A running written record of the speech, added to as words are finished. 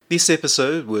This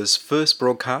episode was first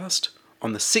broadcast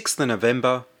on the 6th of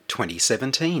November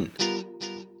 2017.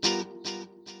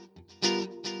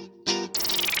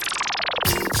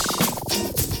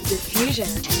 Diffusion,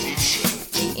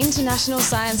 the international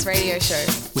science radio show.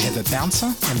 We have a bouncer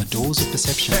on the doors of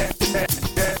perception.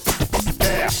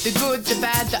 The good, the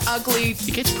bad, the ugly.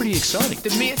 It gets pretty exciting.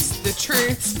 The myths, the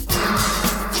truths.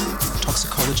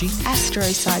 Toxicology.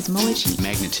 Astroseismology.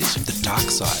 Magnetism. The dark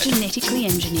side. Genetically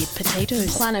engineered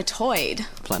potatoes. Planetoid.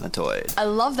 Planetoid. I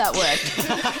love that word.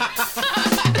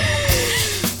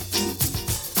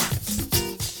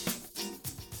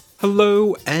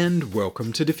 Hello and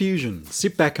welcome to Diffusion.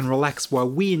 Sit back and relax while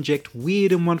we inject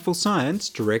weird and wonderful science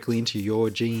directly into your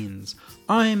genes.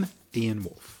 I'm Ian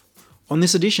Wolfe. On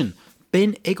this edition,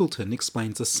 Ben Eggleton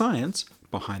explains the science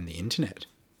behind the internet.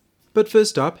 But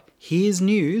first up, here's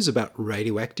news about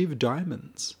radioactive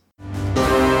diamonds.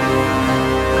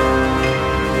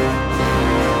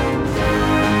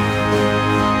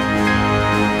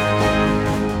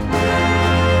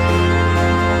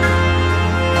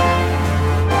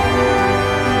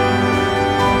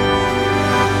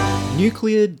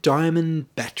 Nuclear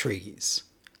diamond batteries.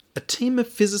 A team of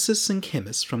physicists and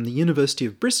chemists from the University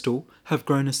of Bristol have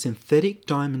grown a synthetic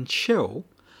diamond shell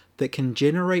that can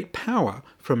generate power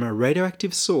from a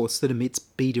radioactive source that emits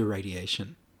beta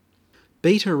radiation.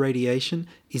 Beta radiation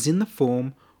is in the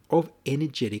form of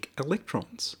energetic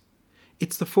electrons.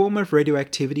 It's the form of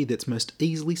radioactivity that's most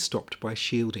easily stopped by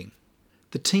shielding.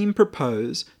 The team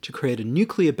propose to create a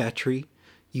nuclear battery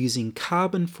using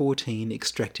carbon-14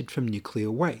 extracted from nuclear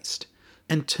waste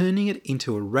and turning it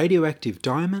into a radioactive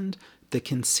diamond that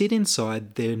can sit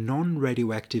inside their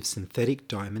non-radioactive synthetic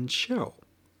diamond shell.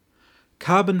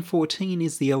 Carbon-14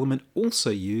 is the element also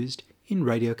used in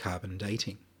radiocarbon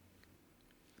dating.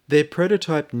 Their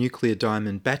prototype nuclear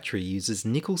diamond battery uses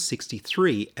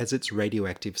nickel-63 as its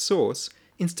radioactive source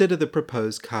instead of the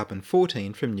proposed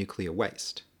carbon-14 from nuclear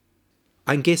waste.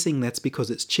 I'm guessing that's because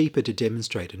it's cheaper to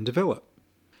demonstrate and develop.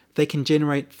 They can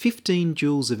generate 15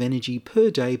 joules of energy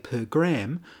per day per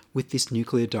gram with this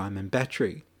nuclear diamond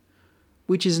battery,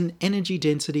 which is an energy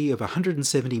density of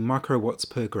 170 microwatts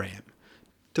per gram,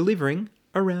 delivering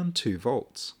around 2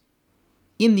 volts.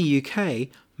 In the UK,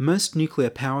 most nuclear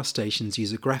power stations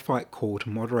use a graphite core to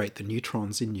moderate the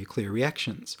neutrons in nuclear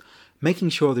reactions, making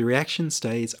sure the reaction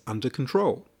stays under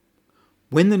control.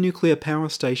 When the nuclear power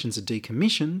stations are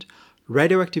decommissioned,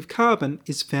 radioactive carbon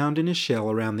is found in a shell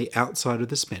around the outside of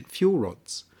the spent fuel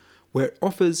rods, where it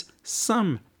offers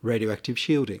some radioactive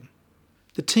shielding.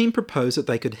 The team proposed that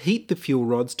they could heat the fuel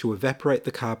rods to evaporate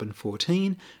the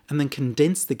carbon-14 and then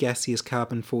condense the gaseous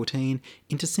carbon-14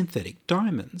 into synthetic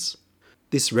diamonds.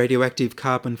 This radioactive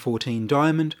carbon-14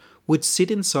 diamond would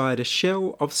sit inside a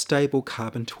shell of stable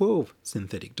carbon-12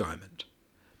 synthetic diamond.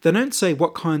 They don't say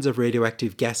what kinds of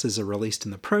radioactive gases are released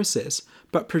in the process,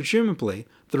 but presumably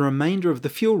the remainder of the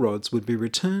fuel rods would be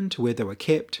returned to where they were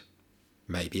kept,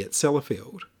 maybe at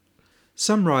Sellafield.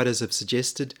 Some writers have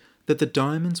suggested that the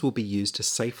diamonds will be used to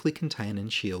safely contain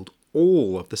and shield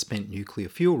all of the spent nuclear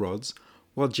fuel rods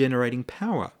while generating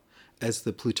power, as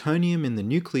the plutonium in the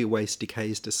nuclear waste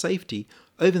decays to safety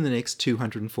over the next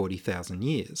 240,000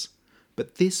 years.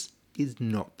 But this is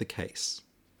not the case.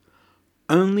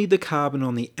 Only the carbon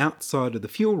on the outside of the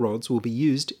fuel rods will be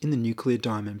used in the nuclear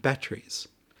diamond batteries.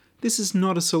 This is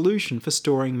not a solution for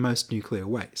storing most nuclear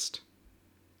waste.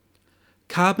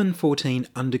 Carbon-14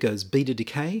 undergoes beta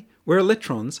decay, where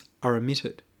electrons are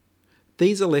emitted.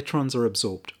 These electrons are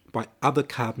absorbed by other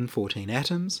carbon-14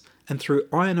 atoms and through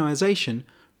ionization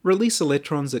release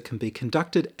electrons that can be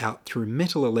conducted out through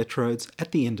metal electrodes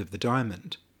at the end of the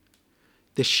diamond.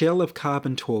 The shell of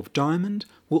carbon-12 diamond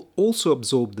will also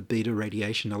absorb the beta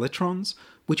radiation electrons,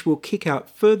 which will kick out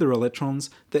further electrons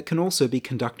that can also be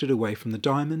conducted away from the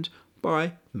diamond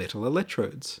by metal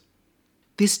electrodes.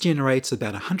 This generates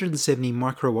about 170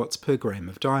 microwatts per gram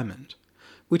of diamond,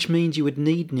 which means you would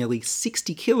need nearly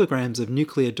 60 kilograms of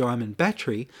nuclear diamond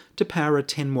battery to power a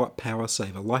 10-watt power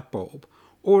saver light bulb,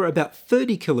 or about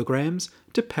 30 kilograms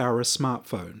to power a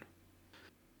smartphone.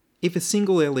 If a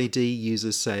single LED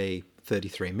uses, say,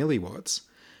 33 milliwatts,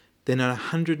 then a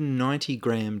 190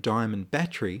 gram diamond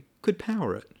battery could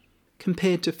power it,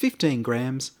 compared to 15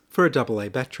 grams for a AA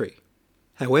battery.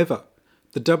 However,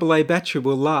 the AA battery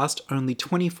will last only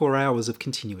 24 hours of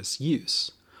continuous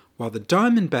use, while the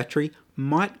diamond battery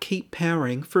might keep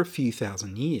powering for a few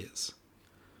thousand years.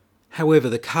 However,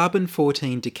 the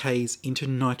carbon-14 decays into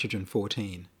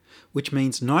nitrogen-14, which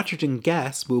means nitrogen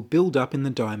gas will build up in the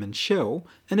diamond shell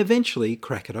and eventually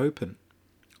crack it open,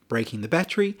 breaking the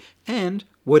battery and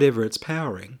whatever it's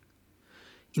powering.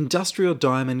 Industrial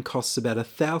diamond costs about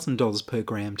 $1,000 per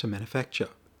gram to manufacture,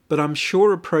 but I'm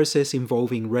sure a process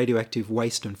involving radioactive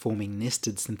waste and forming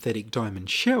nested synthetic diamond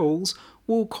shells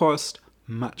will cost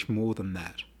much more than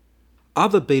that.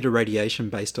 Other beta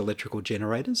radiation-based electrical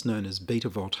generators, known as beta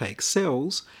voltaic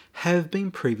cells, have been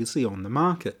previously on the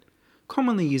market,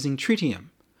 commonly using tritium,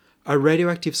 a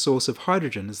radioactive source of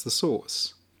hydrogen as the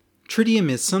source. Tritium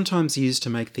is sometimes used to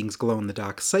make things glow in the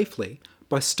dark safely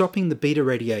by stopping the beta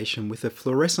radiation with a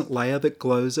fluorescent layer that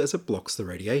glows as it blocks the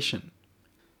radiation.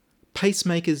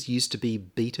 Pacemakers used to be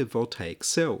beta voltaic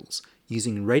cells,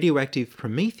 using radioactive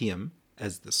promethium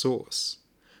as the source.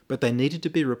 But they needed to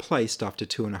be replaced after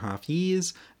 2.5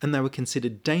 years, and they were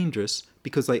considered dangerous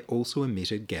because they also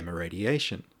emitted gamma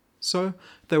radiation. So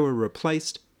they were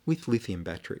replaced with lithium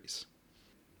batteries.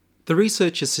 The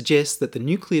researchers suggest that the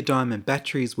nuclear diamond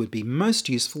batteries would be most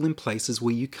useful in places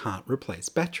where you can't replace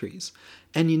batteries,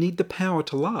 and you need the power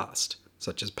to last,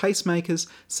 such as pacemakers,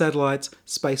 satellites,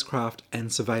 spacecraft,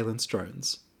 and surveillance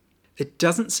drones. It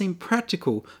doesn't seem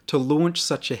practical to launch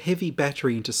such a heavy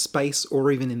battery into space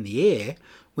or even in the air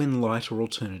when lighter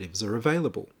alternatives are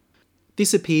available.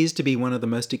 This appears to be one of the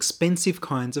most expensive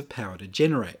kinds of power to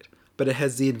generate, but it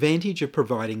has the advantage of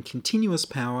providing continuous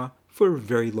power for a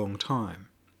very long time.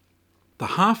 The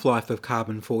half-life of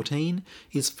carbon-14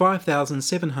 is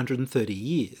 5,730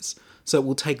 years, so it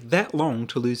will take that long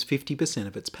to lose 50%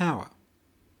 of its power.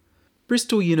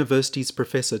 Bristol University's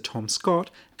Professor Tom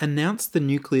Scott announced the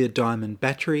nuclear diamond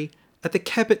battery at the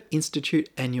Cabot Institute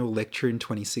annual lecture in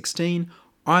 2016,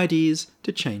 Ideas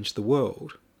to Change the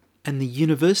World, and the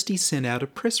university sent out a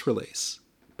press release,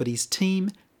 but his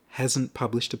team hasn't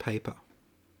published a paper.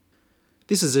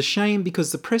 This is a shame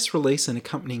because the press release and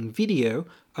accompanying video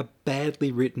are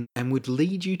badly written and would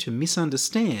lead you to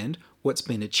misunderstand what's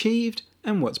been achieved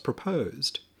and what's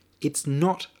proposed. It's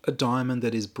not a diamond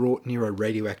that is brought near a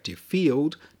radioactive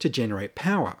field to generate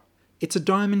power. It's a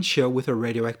diamond shell with a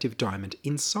radioactive diamond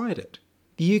inside it.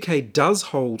 The UK does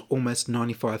hold almost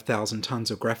 95,000 tonnes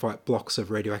of graphite blocks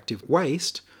of radioactive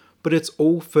waste, but it's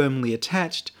all firmly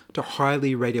attached to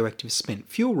highly radioactive spent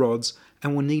fuel rods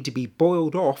and will need to be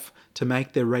boiled off to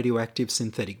make their radioactive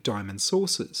synthetic diamond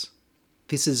sources.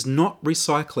 This is not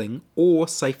recycling or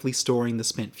safely storing the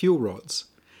spent fuel rods.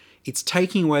 It's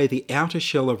taking away the outer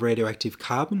shell of radioactive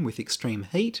carbon with extreme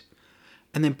heat,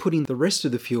 and then putting the rest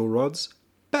of the fuel rods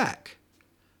back.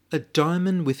 A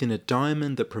diamond within a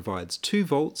diamond that provides 2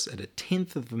 volts at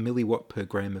 1/10 of a milliwatt per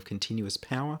gram of continuous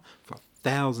power for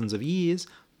thousands of years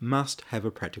must have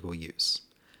a practical use,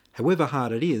 however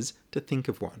hard it is to think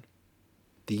of one.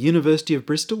 The University of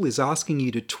Bristol is asking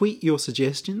you to tweet your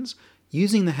suggestions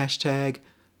using the hashtag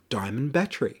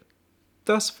 #DiamondBattery.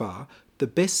 Thus far, the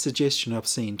best suggestion I've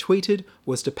seen tweeted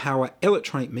was to power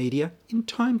electronic media in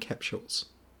time capsules.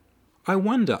 I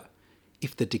wonder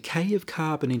if the decay of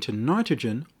carbon into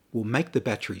nitrogen will make the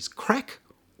batteries crack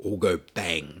or go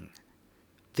bang.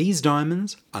 These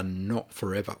diamonds are not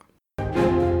forever.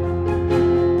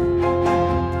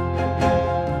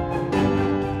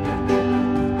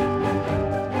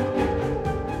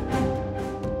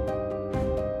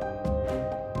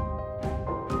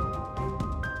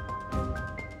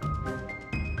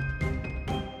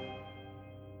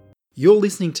 You're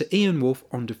listening to Ian Wolfe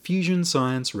on Diffusion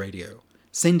Science Radio.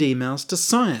 Send emails to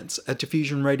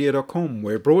science@diffusionradio.com.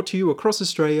 We're brought to you across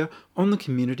Australia on the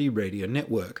Community Radio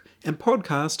Network and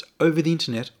podcast over the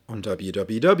internet on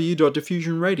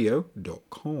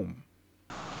www.diffusionradio.com.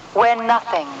 Where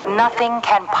nothing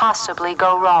can possibly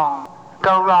go wrong.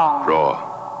 Go wrong.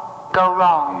 Raw. Go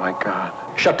wrong. Oh my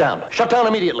God. Shut down. Shut down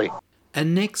immediately.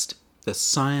 And next, the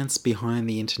science behind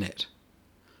the internet.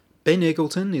 Ben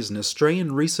Eggleton is an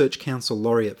Australian Research Council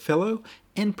Laureate Fellow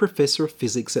and Professor of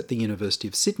Physics at the University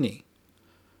of Sydney.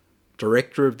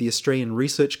 Director of the Australian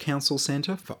Research Council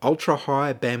Centre for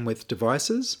Ultra-High Bandwidth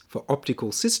Devices for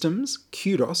Optical Systems,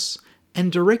 QDOS,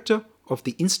 and Director of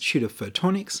the Institute of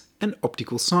Photonics and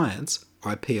Optical Science,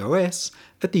 IPOS,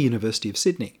 at the University of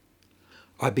Sydney.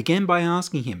 I began by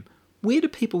asking him, where do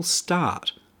people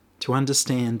start to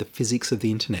understand the physics of the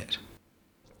internet?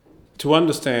 To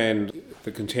understand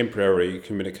the contemporary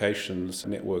communications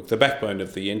network, the backbone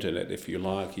of the internet, if you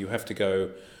like, you have to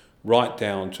go right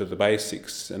down to the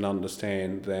basics and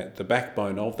understand that the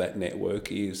backbone of that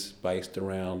network is based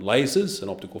around lasers and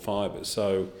optical fibres.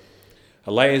 So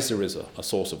a laser is a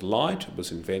source of light. It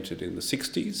was invented in the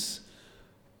 60s,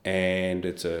 and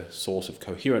it's a source of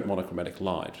coherent monochromatic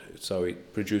light. So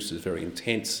it produces very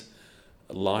intense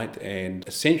light, and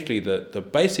essentially the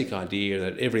basic idea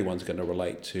that everyone's going to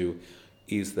relate to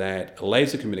is that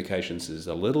laser communications is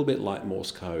a little bit like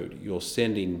Morse code. You're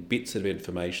sending bits of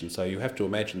information. So you have to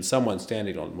imagine someone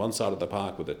standing on one side of the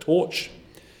park with a torch,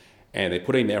 and they're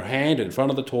putting their hand in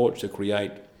front of the torch to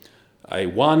create a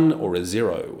 1 or a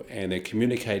 0, and they're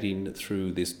communicating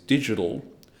through this digital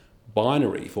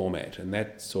binary format, and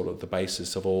that's sort of the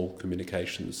basis of all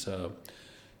communications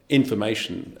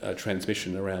information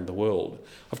transmission around the world.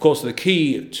 Of course, the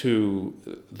key to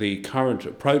the current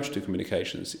approach to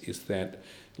communications is that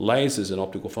lasers and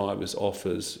optical fibres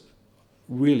offers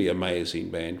really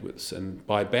amazing bandwidths. And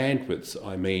by bandwidths,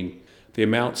 I mean the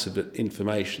amounts of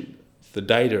information, the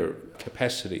data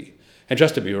capacity. And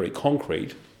just to be very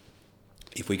concrete,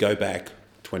 if we go back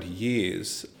 20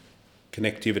 years,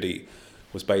 connectivity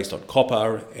was based on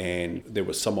copper and there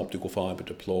was some optical fibre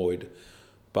deployed.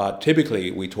 But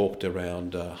typically we talked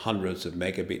around hundreds of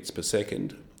megabits per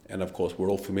second. And of course, we're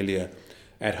all familiar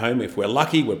at home. If we're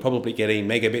lucky, we're probably getting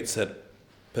megabits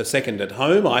per second at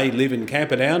home. I live in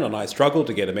Camperdown and I struggle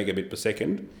to get a megabit per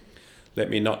second. Let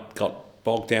me not get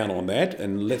bogged down on that.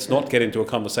 And let's not get into a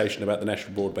conversation about the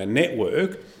National Broadband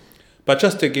Network. But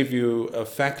just to give you a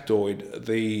factoid,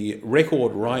 the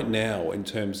record right now in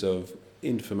terms of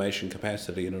information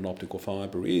capacity in an optical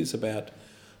fibre is about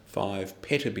 5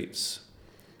 petabits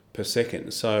per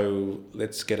second. So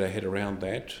let's get our head around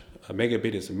that. A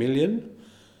megabit is 1 million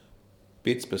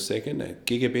bits per second. A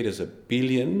gigabit is 1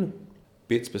 billion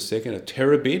bits per second. A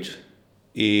terabit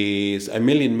is 1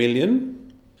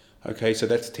 million. Okay, so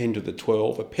that's 10 to the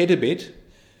 12. A petabit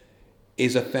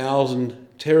is 1,000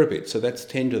 terabits. So that's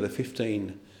 10 to the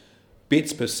 15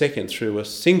 bits per second through a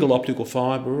single optical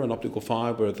fibre, an optical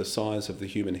fibre the size of the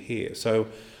human hair. So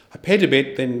a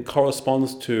petabit then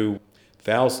corresponds to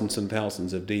thousands and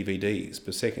thousands of DVDs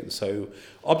per second. So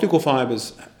optical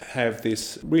fibres have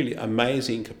this really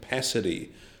amazing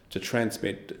capacity to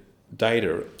transmit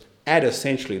data at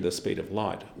essentially the speed of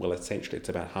light. Well, essentially it's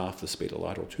about half the speed of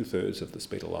light or 2/3 of the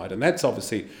speed of light. And that's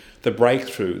obviously the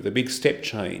breakthrough, the big step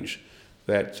change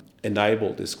that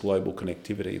enabled this global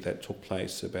connectivity that took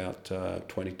place about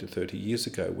 20 to 30 years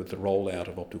ago with the rollout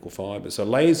of optical fibres. So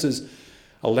lasers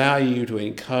allow you to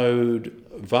encode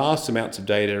vast amounts of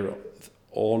data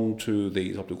onto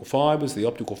these optical fibres. The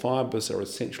optical fibres are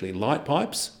essentially light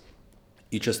pipes.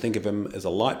 You just think of them as a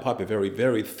light pipe, a very,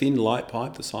 very thin light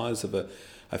pipe, the size of a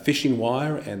fishing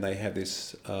wire, and they have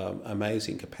this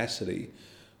amazing capacity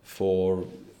for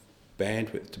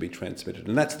bandwidth to be transmitted,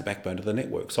 and that's the backbone of the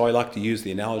network. So I like to use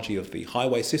the analogy of the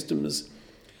highway systems.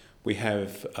 We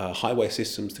have highway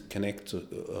systems that connect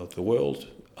the world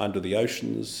under the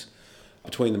oceans,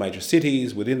 between the major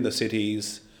cities, within the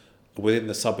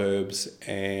suburbs,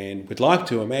 and we'd like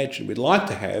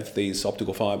to have these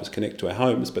optical fibres connect to our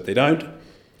homes, but they don't.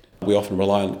 We often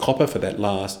rely on copper for that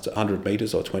last 100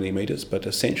 metres or 20 metres, but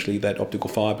essentially that optical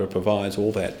fibre provides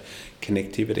all that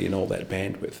connectivity and all that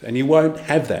bandwidth. And you won't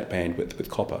have that bandwidth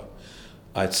with copper.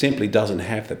 It simply doesn't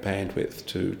have the bandwidth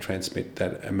to transmit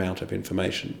that amount of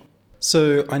information.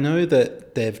 So I know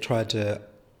that they've tried to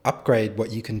upgrade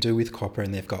what you can do with copper,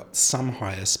 and they've got some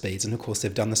higher speeds, and of course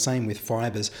they've done the same with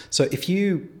fibres. So if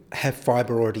you have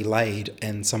fibre already laid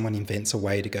and someone invents a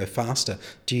way to go faster,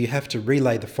 do you have to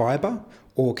relay the fibre,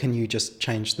 or can you just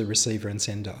change the receiver and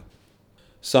sender?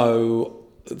 So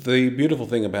the beautiful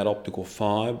thing about optical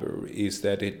fibre is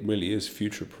that it really is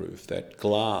future-proof. That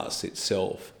glass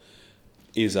itself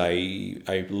is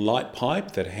a light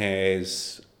pipe that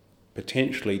has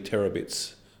potentially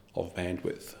terabits of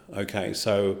bandwidth. Okay,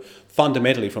 so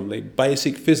fundamentally from the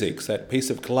basic physics, that piece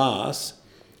of glass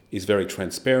is very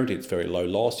transparent, it's very low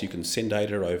loss. You can send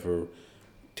data over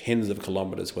tens of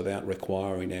kilometres without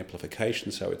requiring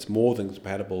amplification, so it's more than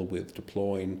compatible with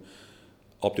deploying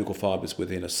optical fibres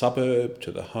within a suburb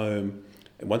to the home.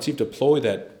 And once you've deployed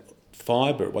that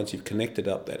fibre, once you've connected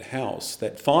up that house,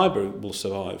 that fibre will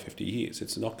survive 50 years.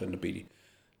 It's not going to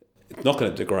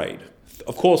degrade.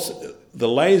 Of course, the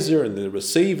laser and the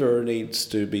receiver needs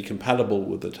to be compatible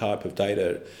with the type of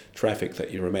data traffic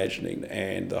that you're imagining,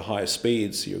 and the higher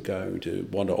speeds you're going to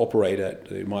want to operate at.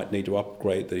 You might need to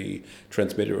upgrade the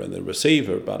transmitter and the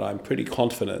receiver, but I'm pretty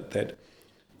confident that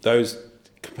those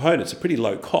components are pretty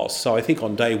low cost. So I think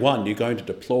on day one you're going to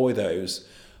deploy those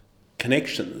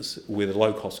connections with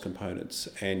low-cost components,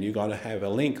 and you're going to have a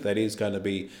link that is going to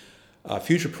be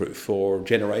future-proof for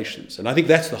generations. And I think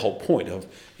that's the whole point of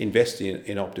investing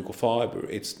in optical fibre.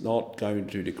 It's not going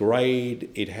to degrade.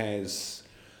 It has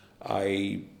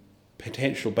a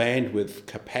potential bandwidth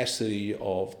capacity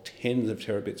of tens of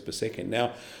terabits per second.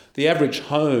 Now, the average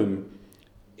home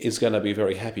is going to be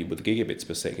very happy with gigabits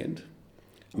per second.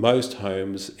 Most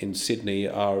homes in Sydney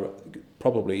are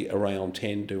probably around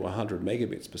 10 to 100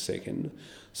 megabits per second.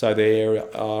 So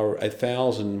there are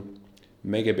 1,000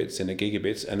 megabits in a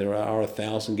gigabit, and there are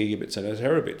 1,000 gigabits in a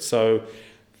terabit. So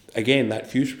again, that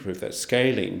future-proof, that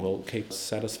scaling will keep us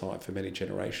satisfied for many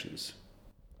generations.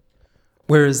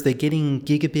 Whereas they're getting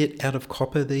gigabit out of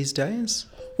copper these days?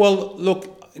 Well,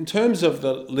 look, in terms of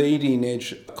the leading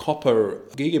edge, copper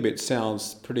gigabit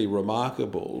sounds pretty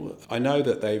remarkable. I know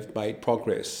that they've made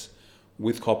progress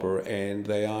with copper and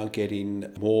they are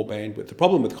getting more bandwidth. The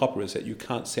problem with copper is that you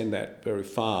can't send that very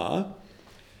far,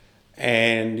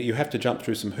 and you have to jump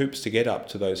through some hoops to get up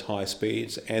to those high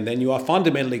speeds, and then you are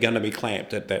fundamentally going to be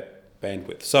clamped at that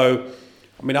bandwidth. So,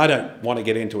 I mean, I don't want to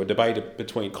get into a debate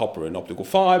between copper and optical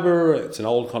fibre. It's an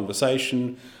old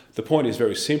conversation. The point is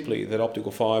very simply that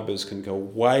optical fibres can go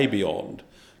way beyond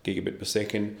gigabit per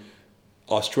second.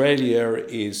 Australia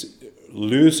is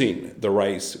losing the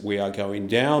race. We are going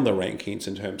down the rankings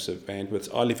in terms of bandwidths.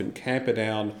 I live in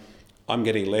Camperdown. I'm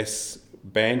getting less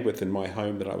bandwidth in my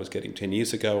home than I was getting 10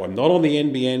 years ago. I'm not on the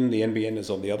NBN. The NBN is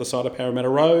on the other side of Parramatta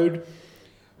Road.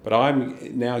 But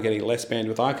I'm now getting less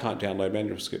bandwidth. I can't download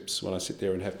manuscripts when I sit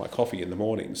there and have my coffee in the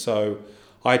morning. So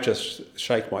I just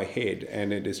shake my head,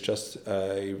 and it is just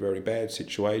a very bad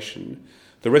situation.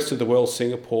 The rest of the world,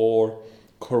 Singapore,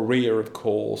 Korea, of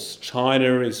course,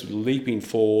 China is leaping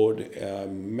forward,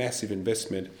 massive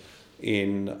investment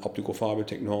in optical fibre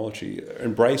technology,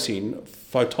 embracing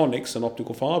photonics and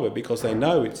optical fibre because they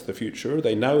know it's the future,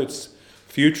 they know it's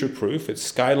future-proof,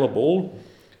 it's scalable,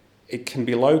 it can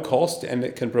be low cost, and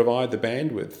it can provide the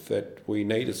bandwidth that we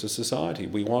need as a society.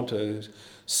 We want a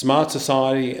smart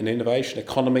society, an innovation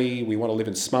economy, we want to live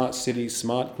in smart cities,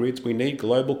 smart grids, we need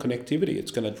global connectivity. It's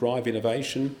going to drive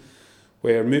innovation.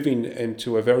 We're moving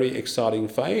into a very exciting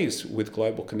phase with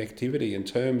global connectivity in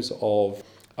terms of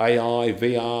AI,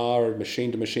 VR,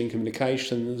 machine-to-machine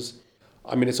communications.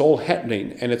 I mean, it's all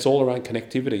happening, and it's all around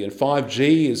connectivity. And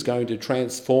 5G is going to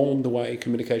transform the way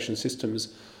communication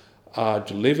systems are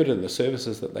delivered and the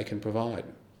services that they can provide.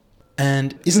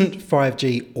 And isn't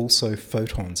 5G also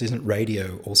photons? Isn't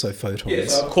radio also photons?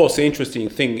 Yes, of course. The interesting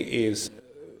thing is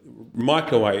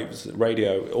microwaves.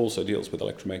 Radio also deals with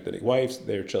electromagnetic waves.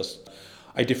 They're just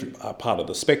a different part of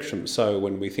the spectrum. So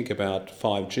when we think about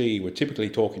 5G, we're typically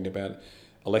talking about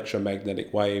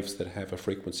electromagnetic waves that have a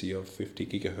frequency of 50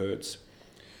 gigahertz.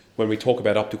 When we talk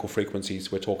about optical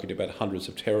frequencies, we're talking about hundreds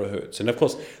of terahertz. And of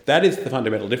course, that is the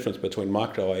fundamental difference between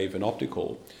microwave and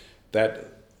optical,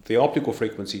 that the optical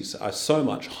frequencies are so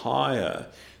much higher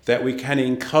that we can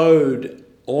encode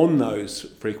on those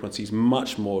frequencies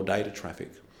much more data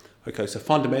traffic. Okay, so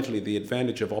fundamentally, the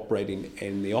advantage of operating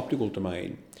in the optical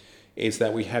domain is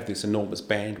that we have this enormous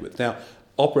bandwidth. Now,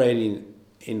 operating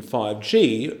in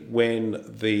 5G, when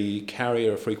the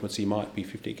carrier frequency might be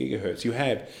 50 gigahertz, you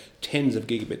have tens of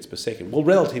gigabits per second, well,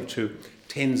 relative to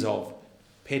tens of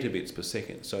petabits per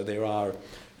second. So there are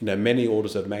many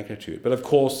orders of magnitude. But of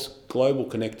course, global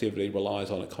connectivity relies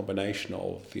on a combination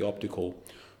of the optical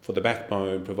for the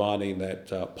backbone, providing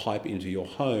that pipe into your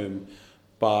home.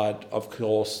 But of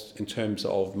course, in terms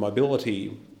of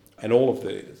mobility and all of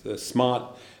the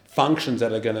smart functions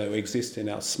that are going to exist in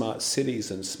our smart cities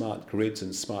and smart grids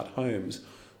and smart homes,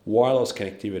 wireless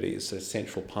connectivity is a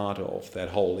central part of that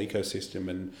whole ecosystem.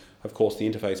 And of course,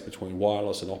 the interface between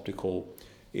wireless and optical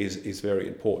is very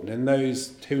important. And those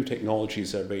two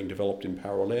technologies are being developed in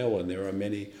parallel, and there are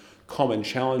many common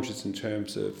challenges in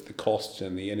terms of the cost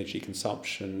and the energy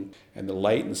consumption and the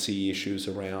latency issues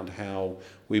around how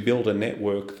we build a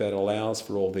network that allows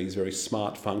for all these very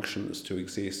smart functions to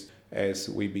exist as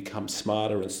we become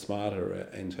smarter and smarter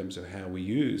in terms of how we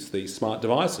use these smart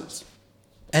devices.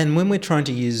 And when we're trying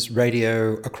to use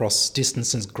radio across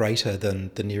distances greater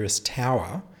than the nearest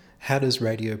tower, how does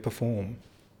radio perform?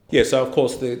 Yeah, so of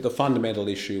course the fundamental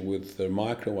issue with the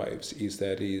microwaves is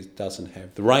that it doesn't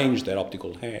have the range that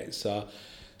optical has.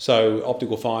 So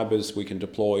optical fibres we can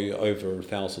deploy over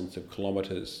thousands of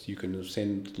kilometres. You can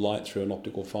send light through an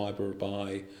optical fibre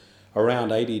by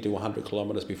around 80 to 100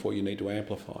 kilometres before you need to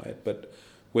amplify it. But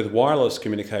with wireless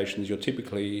communications, you're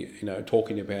typically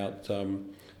talking about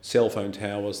cell phone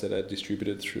towers that are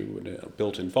distributed through a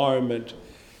built environment,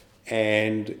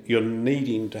 and you're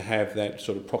needing to have that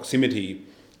sort of proximity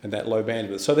and that low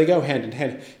bandwidth. So they go hand in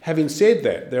hand. Having said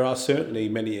that, there are certainly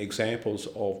many examples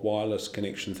of wireless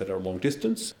connections that are long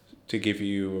distance. To give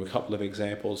you a couple of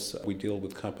examples, we deal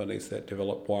with companies that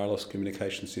develop wireless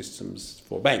communication systems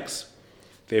for banks.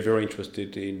 They're very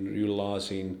interested in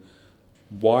utilising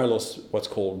wireless, what's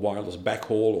called wireless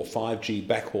backhaul or 5G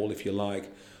backhaul, if you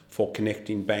like, for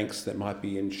connecting banks that might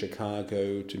be in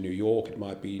Chicago to New York, it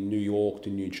might be New York to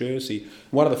New Jersey.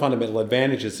 One of the fundamental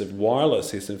advantages of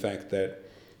wireless is, in fact, that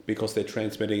because they're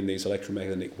transmitting these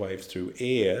electromagnetic waves through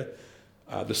air,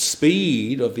 the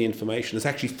speed of the information is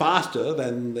actually faster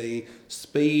than the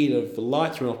speed of the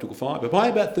light through an optical fibre by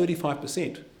about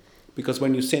 35%. Because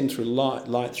when you send through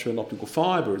light through an optical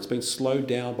fibre, it's been slowed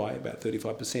down by about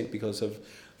 35% because of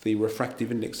the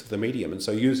refractive index of the medium. And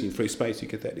so using free space, you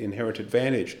get that inherent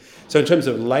advantage. So in terms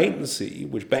of latency,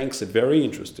 which banks are very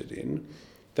interested in,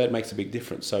 that makes a big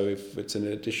difference. So if it's an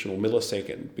additional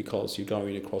millisecond because you're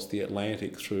going across the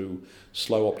Atlantic through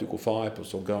slow optical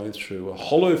fibres or going through a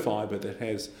hollow fibre that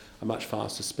has a much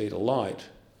faster speed of light,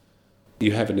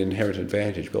 you have an inherent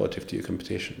advantage relative to your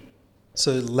competition.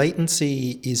 So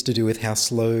latency is to do with how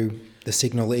slow the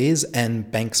signal is, and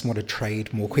banks want to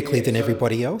trade more quickly than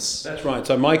everybody else? That's right.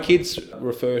 So my kids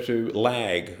refer to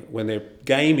lag when they're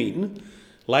gaming.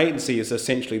 Latency is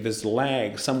essentially this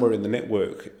lag somewhere in the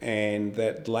network, and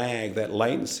that lag, that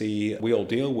latency we all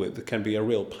deal with can be a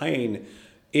real pain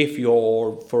if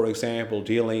you're, for example,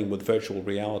 dealing with virtual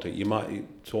reality. You might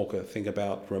think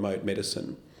about remote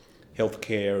medicine,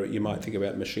 healthcare, you might think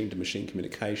about machine-to-machine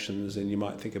communications, and you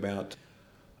might think about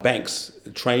banks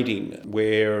trading,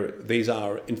 where these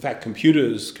are, in fact,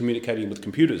 computers communicating with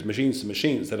computers, machines to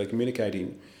machines that are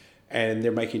communicating, and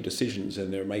they're making decisions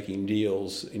and they're making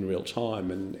deals in real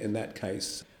time. And in that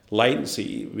case,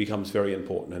 latency becomes very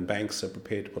important, and banks are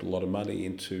prepared to put a lot of money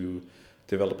into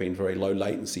developing very low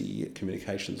latency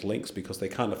communications links because they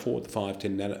can't afford the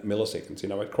 5-10 milliseconds.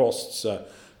 It costs a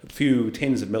few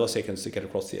tens of milliseconds to get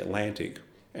across the Atlantic.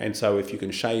 And so if you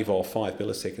can shave off 5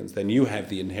 milliseconds, then you have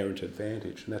the inherent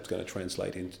advantage, and that's going to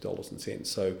translate into dollars and cents.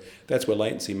 So that's where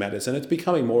latency matters, and it's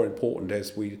becoming more important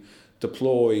as we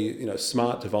deploy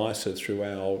smart devices through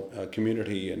our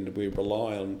community, and we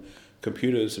rely on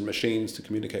computers and machines to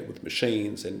communicate with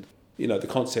machines. And the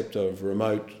concept of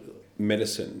remote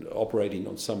medicine operating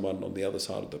on someone on the other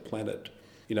side of the planet,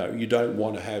 you don't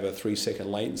want to have a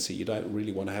 3-second latency, you don't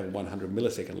really want to have a 100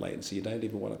 millisecond latency, you don't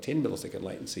even want a 10 millisecond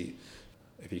latency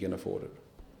if you can afford it.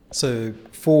 So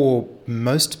for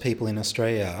most people in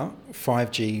Australia,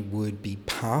 5G would be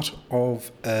part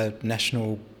of a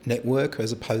national network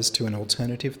as opposed to an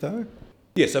alternative, though?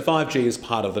 Yes, so 5G is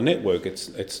part of the network.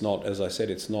 It's not, as I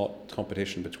said, it's not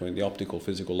competition between the optical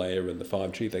physical layer and the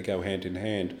 5G. They go hand in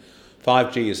hand.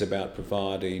 5G is about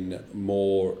providing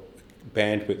more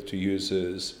bandwidth to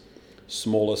users,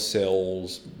 smaller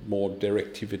cells, more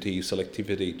directivity,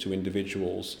 selectivity to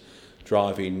individuals,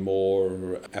 driving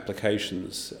more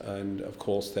applications. And of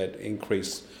course that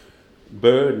increased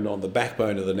burden on the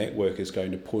backbone of the network is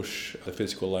going to push the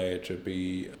physical layer to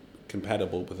be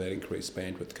compatible with that increased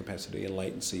bandwidth capacity and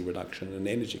latency reduction and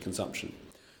energy consumption.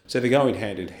 So they're going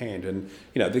hand in hand. And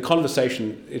the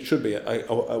conversation, it should be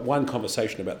a one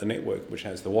conversation about the network, which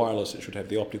has the wireless, it should have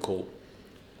the optical,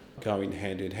 going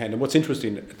hand in hand. And what's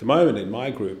interesting at the moment in my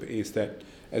group is that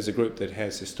as a group that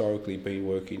has historically been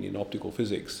working in optical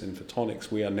physics and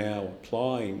photonics, we are now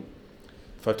applying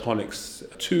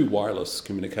photonics to wireless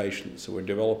communications. So we're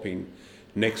developing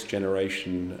next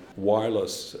generation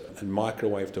wireless and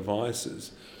microwave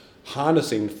devices,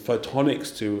 harnessing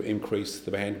photonics to increase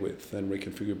the bandwidth and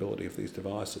reconfigurability of these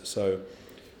devices. So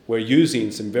we're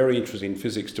using some very interesting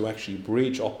physics to actually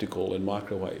bridge optical and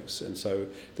microwaves. And so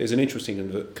there's an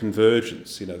interesting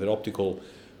convergence, that optical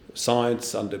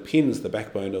science underpins the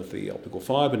backbone of the optical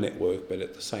fibre network, but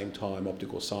at the same time,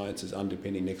 optical science is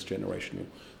underpinning next generation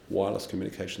wireless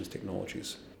communications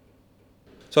technologies.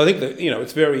 So I think that,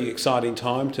 it's a very exciting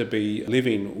time to be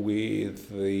living with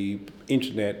the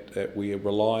internet that we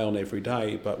rely on every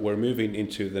day, but we're moving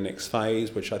into the next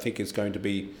phase, which I think is going to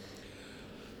be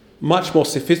much more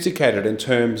sophisticated in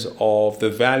terms of the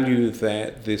value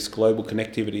that this global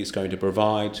connectivity is going to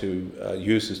provide to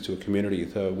users, to a community.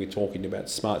 So we're talking about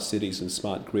smart cities and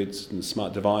smart grids and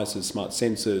smart devices, smart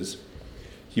sensors,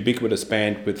 ubiquitous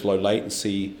bandwidth, low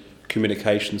latency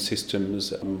communication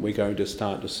systems. We're going to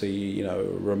start to see,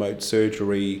 remote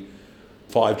surgery.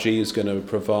 5G is going to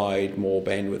provide more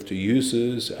bandwidth to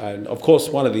users. And of course,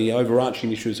 one of the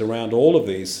overarching issues around all of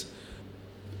these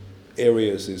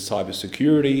areas is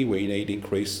cybersecurity. We need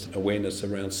increased awareness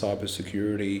around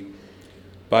cybersecurity.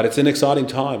 But it's an exciting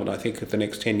time, and I think for the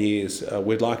next 10 years,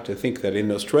 we'd like to think that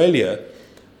in Australia,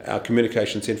 our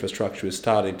communications infrastructure is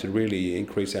starting to really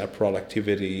increase our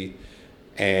productivity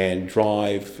and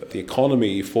drive the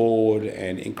economy forward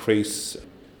and increase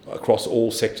across all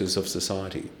sectors of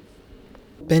society.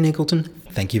 Ben Eggleton,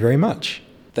 thank you very much.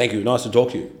 Thank you. Nice to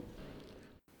talk to you.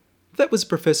 That was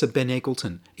Professor Ben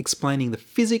Eggleton explaining the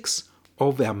physics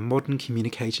of our modern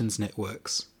communications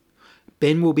networks.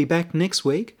 Ben will be back next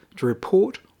week to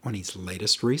report on his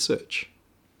latest research.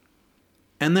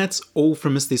 And that's all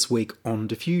from us this week on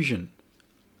Diffusion.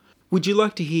 Would you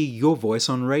like to hear your voice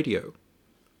on radio?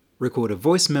 Record a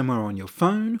voice memo on your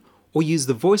phone or use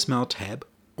the voicemail tab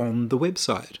on the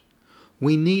website.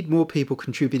 We need more people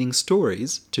contributing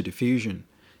stories to Diffusion.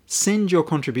 Send your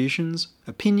contributions,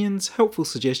 opinions, helpful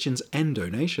suggestions and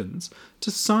donations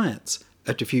to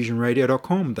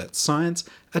science@diffusionradio.com. That's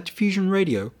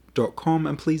science@diffusionradio.com,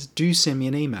 and please do send me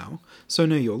an email so I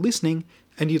know you're listening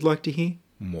and you'd like to hear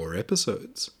more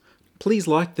episodes. Please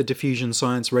like the Diffusion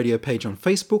Science Radio page on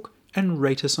Facebook and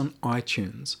rate us on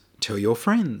iTunes. Tell your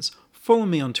friends. Follow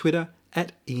me on Twitter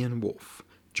 @IanWolf.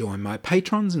 Join my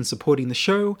patrons in supporting the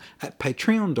show at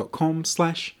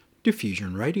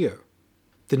patreon.com/diffusionradio.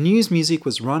 The news music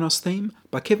was Rhinos theme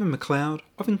by Kevin MacLeod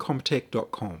of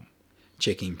Incompetech.com.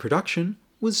 Checking production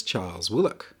was Charles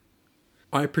Willock.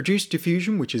 I produce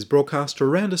Diffusion, which is broadcast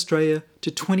around Australia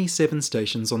to 27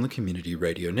 stations on the Community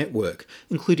Radio Network,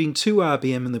 including 2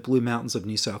 RBM in the Blue Mountains of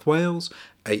New South Wales,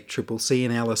 8CCC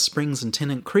in Alice Springs and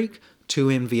Tennant Creek, 2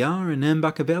 MVR in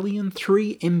Nambucca Valley, and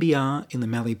 3 MBR in the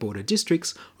Mallee Border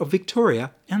districts of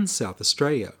Victoria and South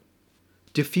Australia.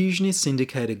 Diffusion is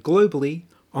syndicated globally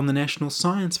on the National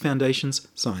Science Foundation's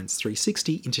Science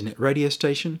 360 internet radio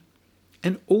station,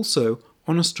 and also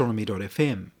on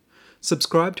astronomy.fm.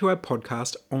 Subscribe to our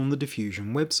podcast on the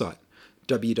Diffusion website,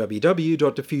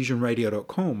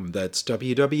 www.diffusionradio.com. That's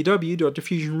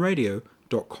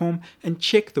www.diffusionradio.com, and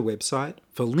check the website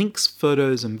for links,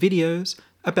 photos and videos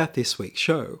about this week's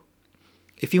show.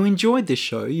 If you enjoyed this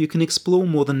show, you can explore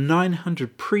more than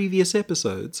 900 previous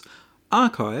episodes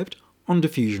archived on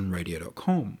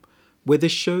diffusionradio.com, where the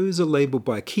shows are labelled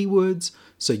by keywords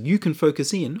so you can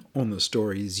focus in on the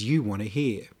stories you want to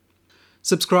hear.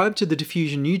 Subscribe to the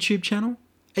Diffusion YouTube channel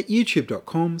at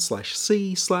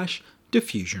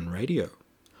youtube.com/c/diffusionradio.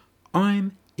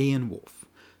 I'm Ian Wolf.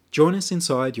 Join us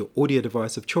inside your audio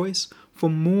device of choice for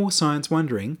more science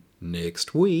wondering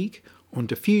next week on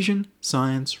Diffusion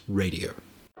Science Radio.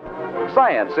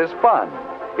 Science is fun.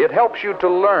 It helps you to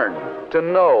learn, to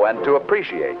know, and to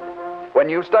appreciate. When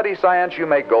you study science, you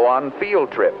may go on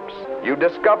field trips. You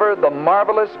discover the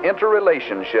marvelous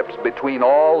interrelationships between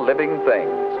all living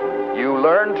things. You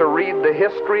learn to read the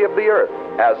history of the Earth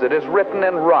as it is written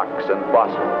in rocks and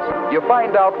fossils. You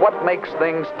find out what makes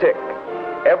things tick,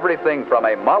 everything from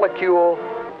a molecule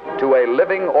to a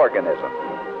living organism.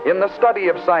 In the study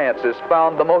of science is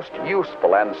found the most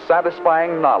useful and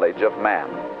satisfying knowledge of man.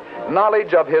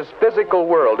 Knowledge of his physical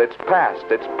world, its past,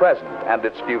 its present, and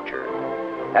its future.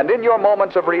 And in your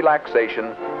moments of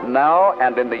relaxation, now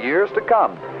and in the years to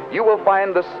come, you will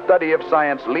find the study of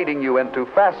science leading you into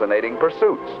fascinating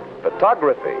pursuits.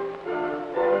 Photography,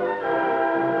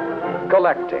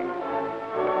 collecting.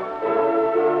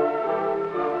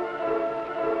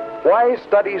 Why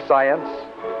study science?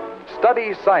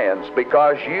 Study science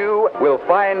because you will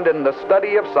find in the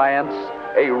study of science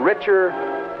a richer,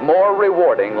 more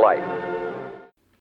rewarding life.